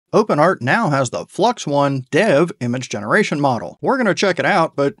OpenArt now has the Flux.1 Dev image generation model. We're going to check it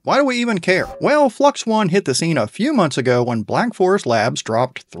out, but why do we even care? Well, Flux.1 hit the scene a few months ago when Black Forest Labs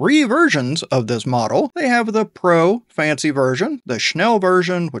dropped 3 versions of this model. They have the Pro fancy version, the Schnell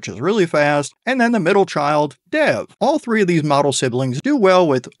version, which is really fast, and then the middle child, Dev. All 3 of these model siblings do well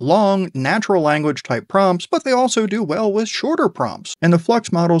with long, natural language type prompts, but they also do well with shorter prompts. And the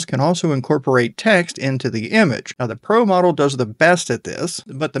Flux models can also incorporate text into the image. Now, the Pro model does the best at this,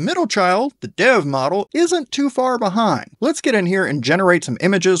 but the middle child, the Dev model, isn't too far behind. Let's get in here and generate some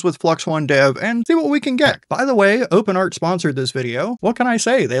images with Flux.1 Dev and see what we can get. By the way, OpenArt sponsored this video. What can I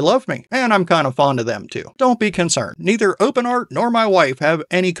say? They love me, and I'm kind of fond of them too. Don't be concerned. Neither OpenArt nor my wife have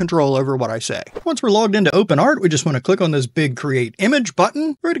any control over what I say. Once we're logged into OpenArt, we just want to click on this big Create Image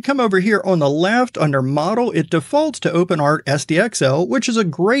button. We're going to come over here on the left under Model. It defaults to OpenArt SDXL, which is a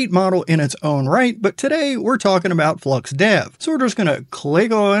great model in its own right, but today we're talking about Flux Dev. So we're just going to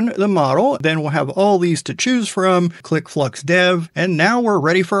click on the model, then we'll have all these to choose from, click Flux Dev, and now we're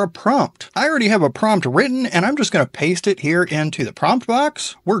ready for a prompt. I already have a prompt written, and I'm just going to paste it here into the prompt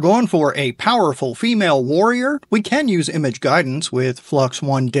box. We're going for a powerful female warrior. We can use image guidance with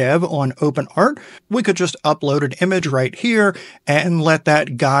Flux.1 Dev on OpenArt. We could just upload an image right here and let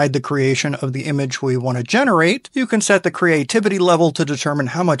that guide the creation of the image we want to generate. You can set the creativity level to determine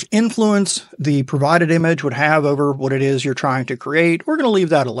how much influence the provided image would have over what it is you're trying to create. We're going to leave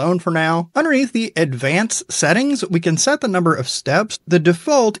that alone for now. Underneath the advanced settings, we can set the number of steps. The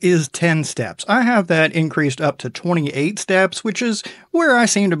default is 10 steps. I have that increased up to 28 steps, which is where I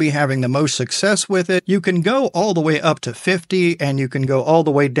seem to be having the most success with it. You can go all the way up to 50 and you can go all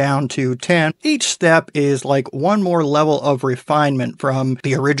the way down to 10. Each step is like one more level of refinement from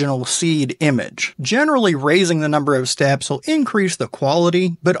the original seed image. Generally, raising the number of steps will increase the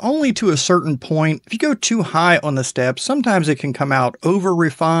quality, but only to a certain point. If you go too high on the steps, sometimes it can come out over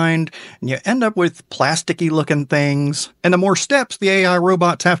refined and you end up with plasticky looking things. And the more steps the AI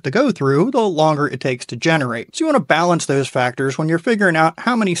robots have to go through, the longer it takes to generate. So you want to balance those factors when you're figuring out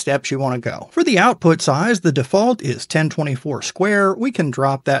how many steps you want to go. For the output size, the default is 1024 square. We can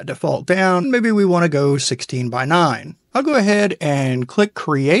drop that default down. Maybe we want to go 16 by 9. I'll go ahead and click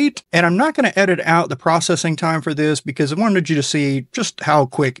Create, and I'm not going to edit out the processing time for this because I wanted you to see just how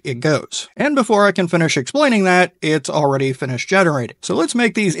quick it goes. And before I can finish explaining that, it's already finished generating. So let's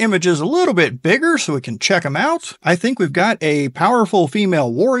make these images a little bit bigger so we can check them out. I think we've got a powerful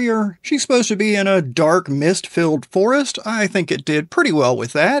female warrior. She's supposed to be in a dark mist-filled forest. I think it did pretty well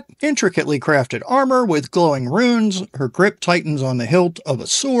with that. Intricately crafted armor with glowing runes. Her grip tightens on the hilt of a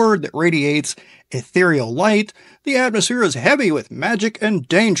sword that radiates ethereal light. The atmosphere is heavy with magic and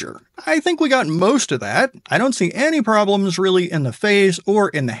danger. I think we got most of that. I don't see any problems really in the face or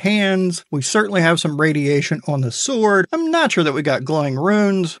in the hands. We certainly have some radiation on the sword. I'm not sure that we got glowing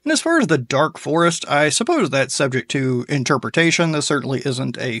runes. And as far as the dark forest, I suppose that's subject to interpretation. This certainly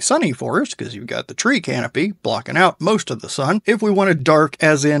isn't a sunny forest because you've got the tree canopy blocking out most of the sun. If we wanted dark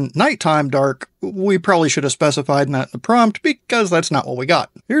as in nighttime dark, we probably should have specified that in the prompt because that's not what we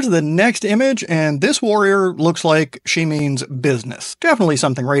got. Here's the next image, and this warrior looks like she means business. Definitely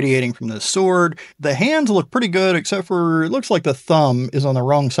something radiating from this sword. The hands look pretty good, except for it looks like the thumb is on the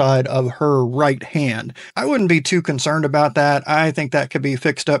wrong side of her right hand. I wouldn't be too concerned about that. I think that could be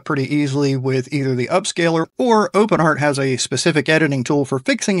fixed up pretty easily with either the upscaler or OpenArt has a specific editing tool for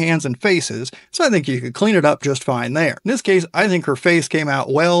fixing hands and faces, so I think you could clean it up just fine there. In this case, I think her face came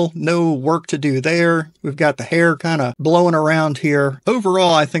out well. No work to do there. We've got the hair kind of blowing around here.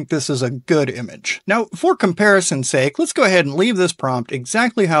 Overall, I think this is a good image. Now, for comparison's sake, let's go ahead and leave this prompt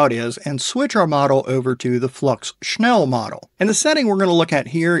exactly how it is and switch our model over to the Flux Schnell model. And the setting we're going to look at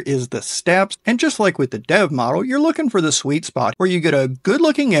here is the steps. And just like with the Dev model, you're looking for the sweet spot where you get a good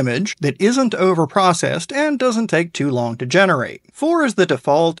looking image that isn't over processed and doesn't take too long to generate. 4 is the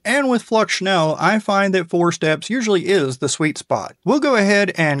default, and with Flux Schnell, I find that 4 steps usually is the sweet spot. We'll go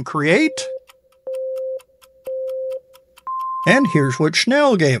ahead and create. And here's what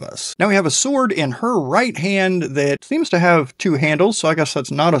Schnell gave us. Now we have a sword in her right hand that seems to have 2 handles, so I guess that's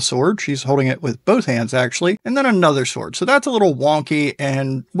not a sword. She's holding it with both hands, actually. And then another sword. So that's a little wonky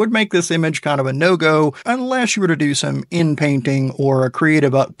and would make this image kind of a no-go unless you were to do some in-painting or a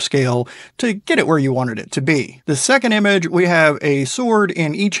creative upscale to get it where you wanted it to be. The second image, we have a sword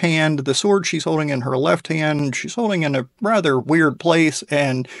in each hand. The sword she's holding in her left hand, she's holding in a rather weird place,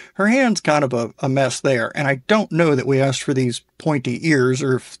 and her hand's kind of a mess there. And I don't know that we asked for these pointy ears,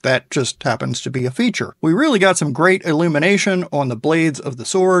 or if that just happens to be a feature. We really got some great illumination on the blades of the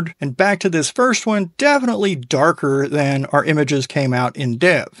sword, and back to this first one, definitely darker than our images came out in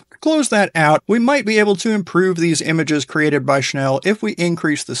Dev. Close that out. We might be able to improve these images created by Schnell if we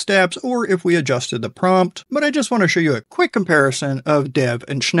increase the steps or if we adjusted the prompt, but I just want to show you a quick comparison of Dev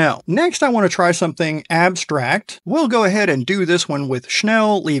and Schnell. Next, I want to try something abstract. We'll go ahead and do this one with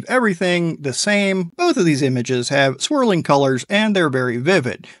Schnell, leave everything the same. Both of these images have swirling colors and they're very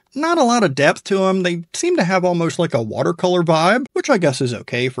vivid. Not a lot of depth to them. They seem to have almost like a watercolor vibe, which I guess is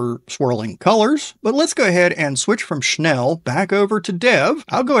okay for swirling colors. But let's go ahead and switch from Schnell back over to Dev.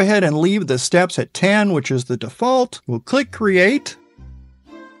 I'll go ahead and leave the steps at 10, which is the default. We'll click Create.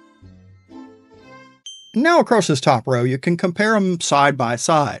 Now across this top row, you can compare them side by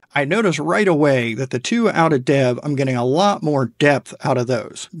side. I notice right away that the two out of Dev, I'm getting a lot more depth out of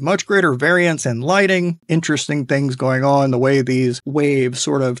those. Much greater variance in lighting, interesting things going on, the way these waves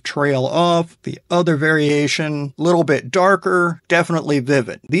sort of trail off. The other variation, a little bit darker, definitely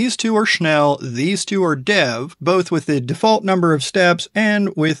vivid. These two are Schnell, these two are Dev, both with the default number of steps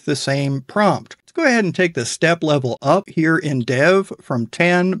and with the same prompt. Let's go ahead and take the step level up here in Dev from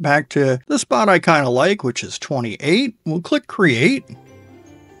 10 back to the spot I kind of like, which is 28. We'll click Create.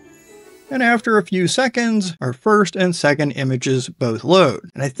 And after a few seconds, our first and second images both load.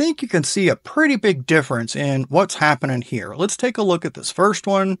 And I think you can see a pretty big difference in what's happening here. Let's take a look at this first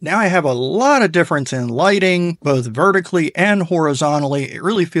one. Now I have a lot of difference in lighting, both vertically and horizontally. It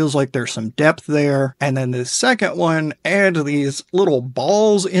really feels like there's some depth there. And then the second one adds these little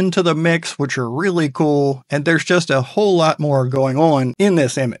balls into the mix, which are really cool. And there's just a whole lot more going on in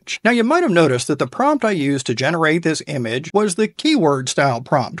this image. Now you might have noticed that the prompt I used to generate this image was the keyword style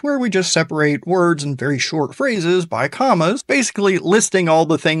prompt, where we just separate words in very short phrases by commas, basically listing all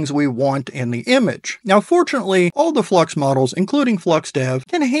the things we want in the image. Now, fortunately, all the Flux models, including Flux Dev,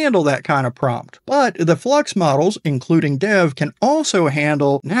 can handle that kind of prompt. But the Flux models, including Dev, can also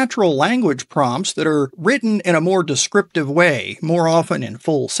handle natural language prompts that are written in a more descriptive way, more often in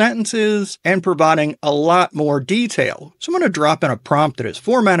full sentences, and providing a lot more detail. So I'm going to drop in a prompt that is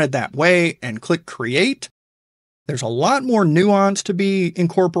formatted that way and click Create. There's a lot more nuance to be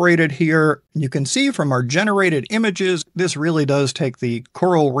incorporated here. You can see from our generated images, this really does take the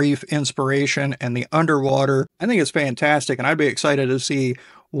coral reef inspiration and the underwater. I think it's fantastic, and I'd be excited to see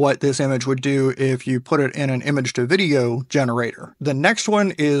what this image would do if you put it in an image to video generator. The next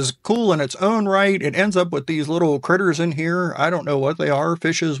one is cool in its own right. It ends up with these little critters in here. I don't know what they are,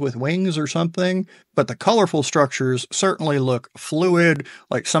 fishes with wings or something, but the colorful structures certainly look fluid,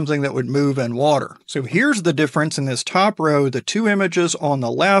 like something that would move in water. So here's the difference in this top row. The two images on the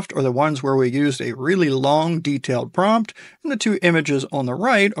left are the ones where we used a really long detailed prompt, and the two images on the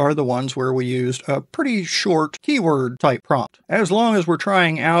right are the ones where we used a pretty short keyword type prompt. As long as we're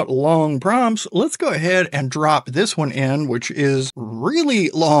trying out long prompts, let's go ahead and drop this one in, which is really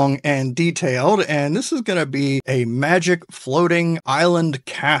long and detailed, and this is going to be a magic floating island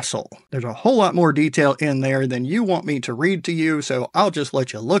castle. There's a whole lot more detail in there than you want me to read to you, so I'll just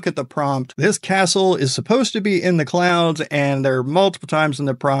let you look at the prompt. This castle is supposed to be in the clouds, and there are multiple times in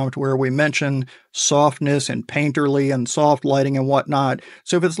the prompt where we mention softness and painterly and soft lighting and whatnot.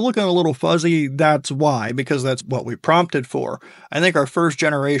 So if it's looking a little fuzzy, that's why, because that's what we prompted for. I think our first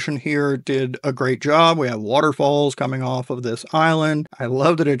generation here did a great job. We have waterfalls coming off of this island. I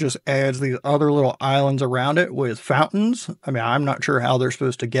love that it just adds these other little islands around it with fountains. I mean, I'm not sure how they're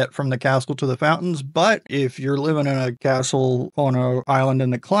supposed to get from the castle to the fountains, but if you're living in a castle on an island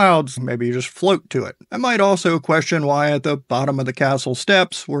in the clouds, maybe you just float to it. I might also question why at the bottom of the castle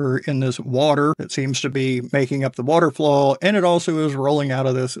steps we're in this water. It seems to be making up the water flow, and it also is rolling out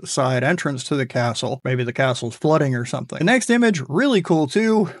of this side entrance to the castle. Maybe the castle's flooding or something. The next image, really cool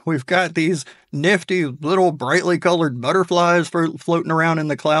too. We've got these nifty little brightly colored butterflies floating around in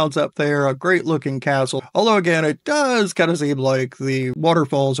the clouds up there. A great looking castle. Although again, it does kind of seem like the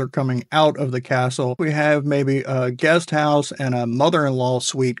waterfalls are coming out of the castle. We have maybe a guest house and a mother-in-law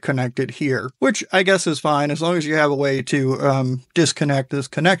suite connected here, which I guess is fine as long as you have a way to disconnect this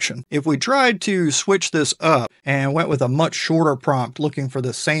connection. If we tried to switch this up and went with a much shorter prompt looking for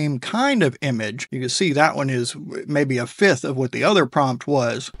the same kind of image, you can see that one is maybe a fifth of what the other prompt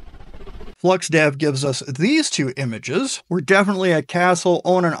was. Flux Dev gives us these two images. We're definitely a castle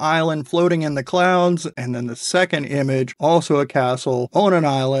on an island floating in the clouds, and then the second image, also a castle on an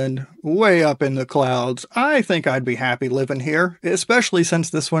island way up in the clouds. I think I'd be happy living here, especially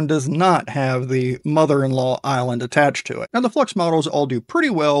since this one does not have the mother-in-law island attached to it. Now the Flux models all do pretty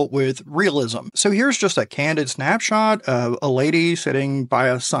well with realism. So here's just a candid snapshot of a lady sitting by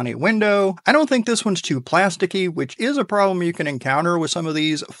a sunny window. I don't think this one's too plasticky, which is a problem you can encounter with some of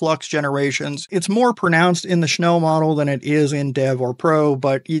these Flux generations generations. It's more pronounced in the Schnell model than it is in Dev or Pro,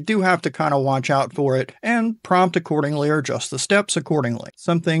 but you do have to kind of watch out for it and prompt accordingly or adjust the steps accordingly.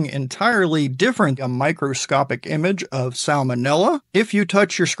 Something entirely different, a microscopic image of salmonella. If you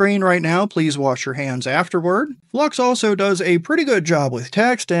touch your screen right now, please wash your hands afterward. Flux also does a pretty good job with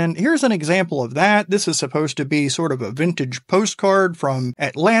text, and here's an example of that. This is supposed to be sort of a vintage postcard from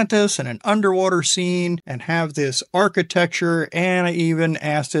Atlantis and an underwater scene and have this architecture, and I even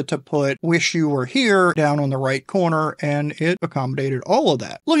asked it to put "Wish You Were Here" down on the right corner, and it accommodated all of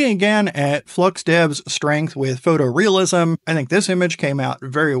that. Looking again at Flux Dev's strength with photorealism, I think this image came out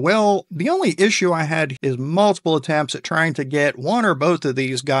very well. The only issue I had is multiple attempts at trying to get one or both of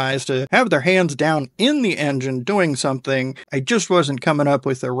these guys to have their hands down in the engine doing something. I just wasn't coming up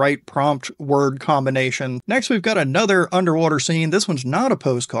with the right prompt word combination. Next, we've got another underwater scene. This one's not a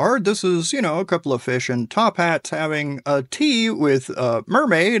postcard. This is, a couple of fish in top hats having a tea with a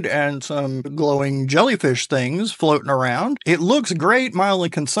mermaid and some glowing jellyfish things floating around. It looks great. My only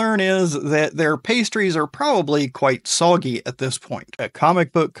concern is that their pastries are probably quite soggy at this point. A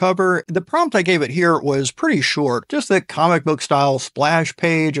comic book cover. The prompt I gave it here was pretty short. Just that comic book style splash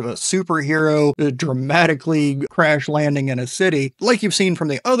page of a superhero dramatically crash landing in a city. Like you've seen from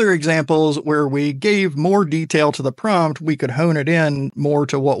the other examples where we gave more detail to the prompt, we could hone it in more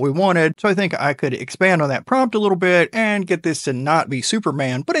to what we wanted. So I think I could expand on that prompt a little bit and get this to not be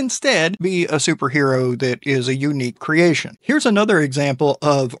Superman, but instead be a superhero that is a unique creation. Here's another example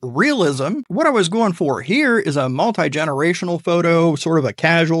of realism. What I was going for here is a multi-generational photo, sort of a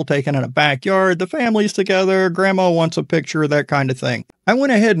casual taken in a backyard. The family's together, grandma wants a picture, that kind of thing. I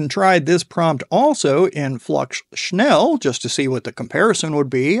went ahead and tried this prompt also in Flux Schnell just to see what the comparison would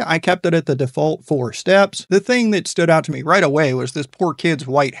be. I kept it at the default 4 steps. The thing that stood out to me right away was this poor kid's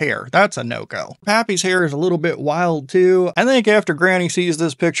white hair. That's a no-go. Pappy's hair is a little bit wild too. I think after Granny sees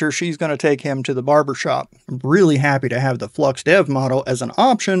this picture, she's going to take him to the barber shop. I'm really happy to have the Flux Dev model as an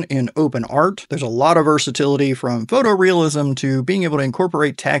option in openart. There's a lot of versatility from photorealism to being able to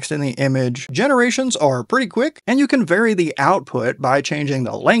incorporate text in the image. Generations are pretty quick, and you can vary the output by changing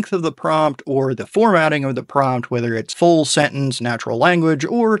the length of the prompt or the formatting of the prompt, whether it's full sentence, natural language,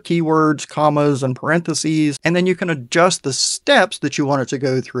 or keywords, commas, and parentheses. And then you can adjust the steps that you want it to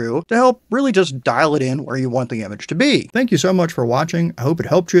go through to help really just dial it in where you want the image to be. Thank you so much for watching. I hope it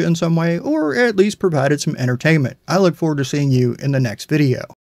helped you in some way, or at least provided some entertainment. I look forward to seeing you in the next video.